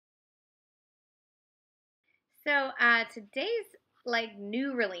Today's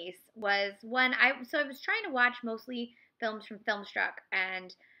new release was one I was trying to watch mostly films from Filmstruck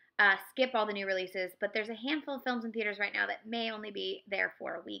and skip all the new releases, but there's a handful of films in theaters right now that may only be there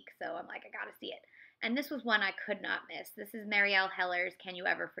for a week, so I'm like, I gotta see it. And this was one I could not miss. This is Marielle Heller's Can You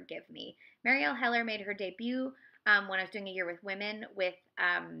Ever Forgive Me? Marielle Heller made her debut when I was doing A Year with Women with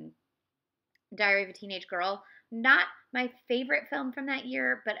Diary of a Teenage Girl. Not my favorite film from that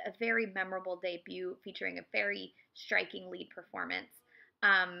year, but a very memorable debut featuring a very striking lead performance.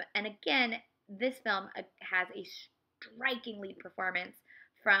 And again, this film has a striking lead performance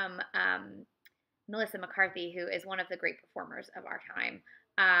from Melissa McCarthy, who is one of the great performers of our time.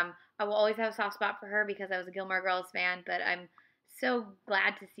 I will always have a soft spot for her because I was a Gilmore Girls fan, but I'm so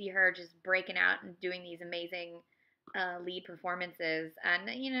glad to see her just breaking out and doing these amazing lead performances. And,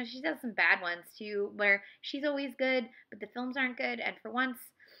 she does some bad ones too, where she's always good, but the films aren't good. And for once,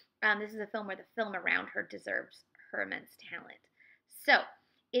 this is a film where the film around her deserves her immense talent. So,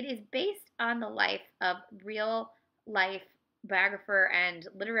 it is based on the life of real life biographer and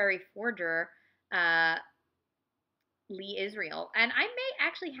literary forger Lee Israel. And I may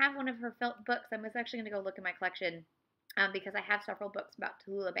actually have one of her books. I was actually going to go look in my collection because I have several books about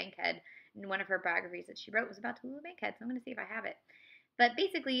Tallulah Bankhead, and one of her biographies that she wrote was about Tallulah Bankhead, so I'm going to see if I have it. But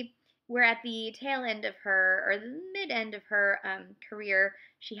basically, we're at the tail end of her, or the mid-end of her career.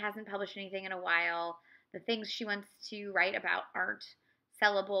 She hasn't published anything in a while. The things she wants to write about aren't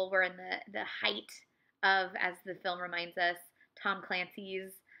sellable. We're in the height of, as the film reminds us, Tom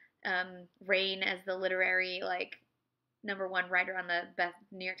Clancy's reign as the literary, #1 writer on the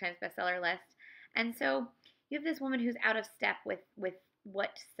New York Times bestseller list. And so you have this woman who's out of step with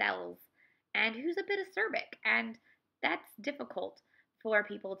what sells and who's a bit acerbic. And that's difficult for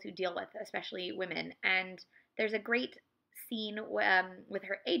people to deal with, especially women. And there's a great scene with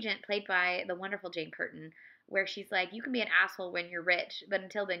her agent, played by the wonderful Jane Curtin, where she's like, you can be an asshole when you're rich, but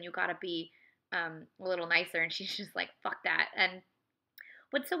until then you gotta be a little nicer. And she's just like, fuck that. And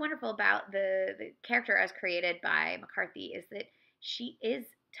what's so wonderful about the character as created by McCarthy is that she is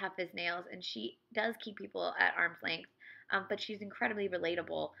tough as nails and she does keep people at arm's length, but she's incredibly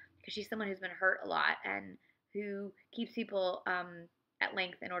relatable because she's someone who's been hurt a lot and who keeps people at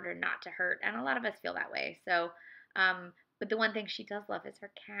length in order not to hurt. And a lot of us feel that way. So, but the one thing she does love is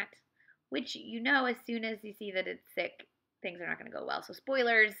her cat, which as soon as you see that it's sick, things are not going to go well. So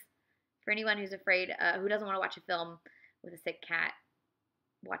spoilers for anyone who's afraid, who doesn't want to watch a film with a sick cat.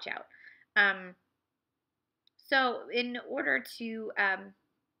 Watch out. So in order to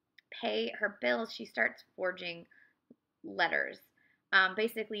pay her bills, she starts forging letters,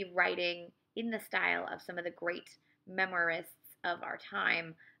 basically writing in the style of some of the great memoirists of our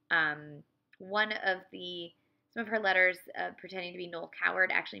time. Some of her letters, pretending to be Noel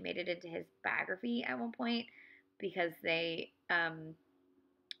Coward, actually made it into his biography at one point because they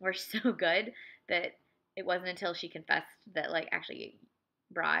were so good that it wasn't until she confessed that, actually,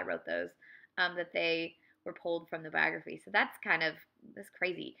 brah, I wrote those, that they were pulled from the biography. So that's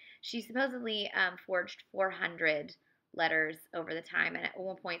crazy. She supposedly forged 400 letters over the time, and at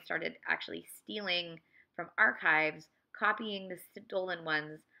one point started actually stealing from archives, copying the stolen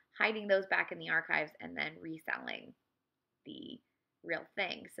ones, hiding those back in the archives, and then reselling the real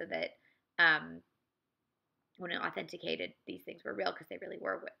thing so that when it authenticated, these things were real because they really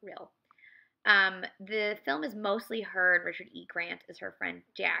were real. The film is mostly her and Richard E. Grant as her friend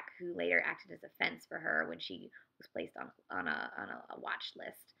Jack, who later acted as a fence for her when she was placed on a watch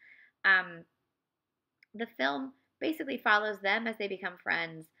list. The film basically follows them as they become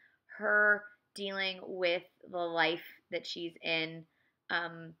friends, her dealing with the life that she's in,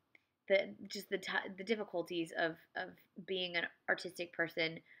 the difficulties of being an artistic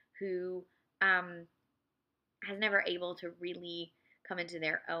person who has never able to really come into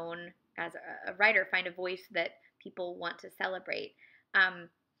their own as a writer, find a voice that people want to celebrate.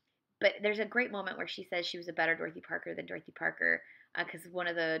 But there's a great moment where she says she was a better Dorothy Parker than Dorothy Parker, because one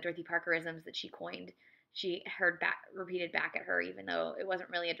of the Dorothy Parkerisms that she coined, she heard repeated back at her, even though it wasn't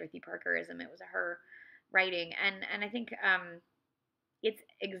really a Dorothy Parkerism, it was her writing. And I think it's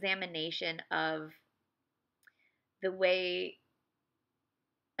examination of the way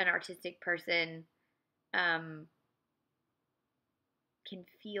an artistic person can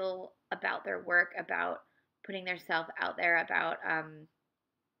feel about their work, about putting their self out there, about I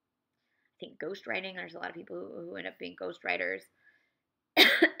think ghostwriting. There's a lot of people who end up being ghostwriters,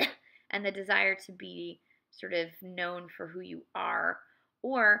 and the desire to be sort of known for who you are.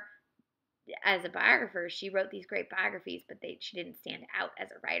 Or as a biographer, she wrote these great biographies, but she didn't stand out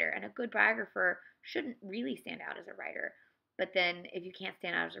as a writer. And a good biographer shouldn't really stand out as a writer. But then if you can't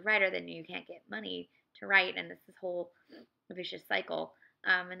stand out as a writer, then you can't get money to write, and it's this whole vicious cycle.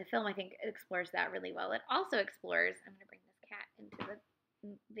 And the film, I think, explores that really well. It also explores. I'm going to bring this cat into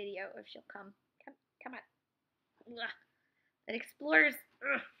the video if she'll come. Come on. Ugh. It explores.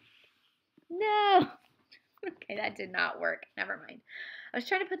 Ugh. No. Okay, that did not work. Never mind. I was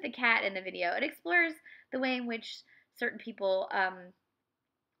trying to put the cat in the video. It explores the way in which certain people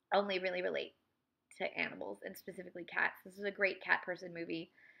only really relate to animals, and specifically cats. This is a great cat person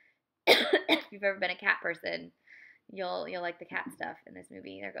movie. If you've ever been a cat person, you'll like the cat stuff in this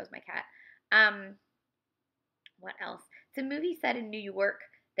movie. There goes my cat. What else? It's a movie set in New York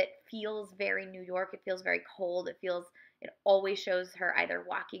that feels very New York. It feels very cold. It always shows her either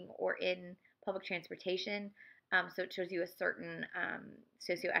walking or in public transportation. So it shows you a certain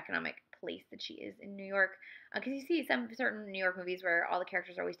socioeconomic place that she is in New York. Because you see some certain New York movies where all the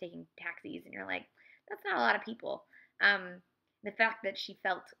characters are always taking taxis, and you're like, that's not a lot of people. The fact that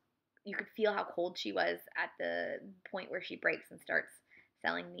you could feel how cold she was at the point where she breaks and starts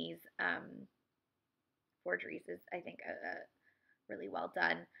selling these forgeries is, I think, really well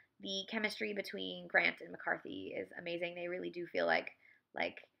done. The chemistry between Grant and McCarthy is amazing. They really do feel like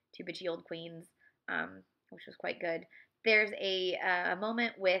two bitchy old queens, which was quite good. There's a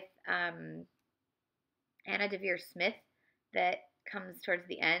moment with Anna Devere Smith that comes towards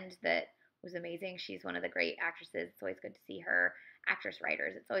the end that was amazing. She's one of the great actresses. It's always good to see her. Actress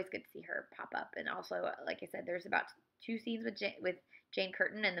writers. It's always good to see her pop up. And also, like I said, there's about 2 scenes with Jane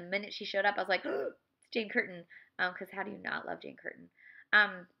Curtin, and the minute she showed up, I was like, oh, it's Jane Curtin. Because how do you not love Jane Curtin?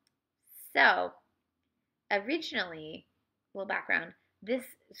 So originally, a little background. This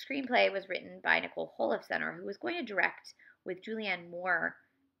screenplay was written by Nicole Holofcener, who was going to direct with Julianne Moore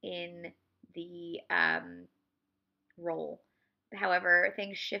in the role. However,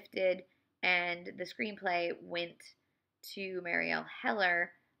 things shifted, and the screenplay went to Marielle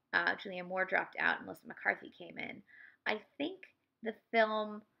Heller. Julianne Moore dropped out, and Melissa McCarthy came in. I think the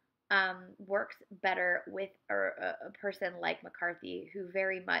film works better with a person like McCarthy, who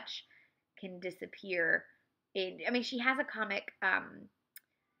very much can disappear. She has a comic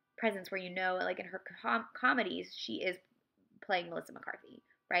presence where, like in her comedies, she is playing Melissa McCarthy,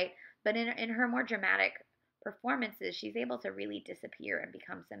 right? But in her more dramatic performances, she's able to really disappear and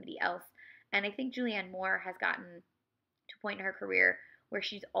become somebody else. And I think Julianne Moore has gotten to a point in her career where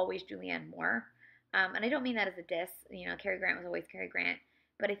she's always Julianne Moore. And I don't mean that as a diss. Cary Grant was always Cary Grant.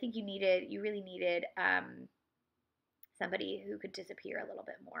 But I think you really needed somebody who could disappear a little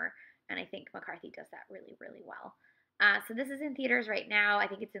bit more. And I think McCarthy does that really, really well. So this is in theaters right now. I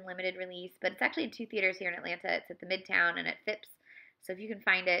think it's in limited release, but it's actually in 2 theaters here in Atlanta. It's at the Midtown and at Phipps. So if you can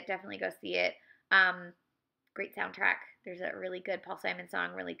find it, definitely go see it. Great soundtrack. There's a really good Paul Simon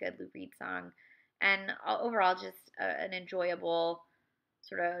song, really good Lou Reed song. And overall, just an enjoyable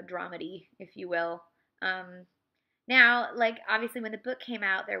sort of dramedy, if you will. Now, obviously, when the book came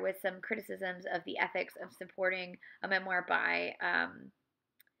out, there was some criticisms of the ethics of supporting a memoir by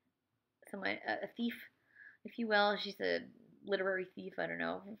someone, a thief, if you will. She's a literary thief, I don't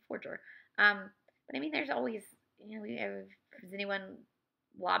know, forger. But there's always, has anyone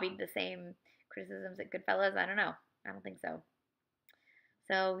lobbied the same criticisms at Goodfellas? I don't know. I don't think so.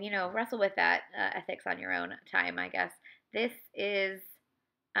 So, wrestle with that ethics on your own time, I guess. This is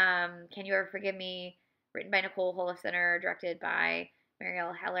Can You Ever Forgive Me? Written by Nicole Holofcener, directed by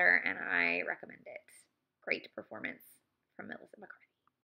Marielle Heller, and I recommend it. Great performance from Melissa McCarthy.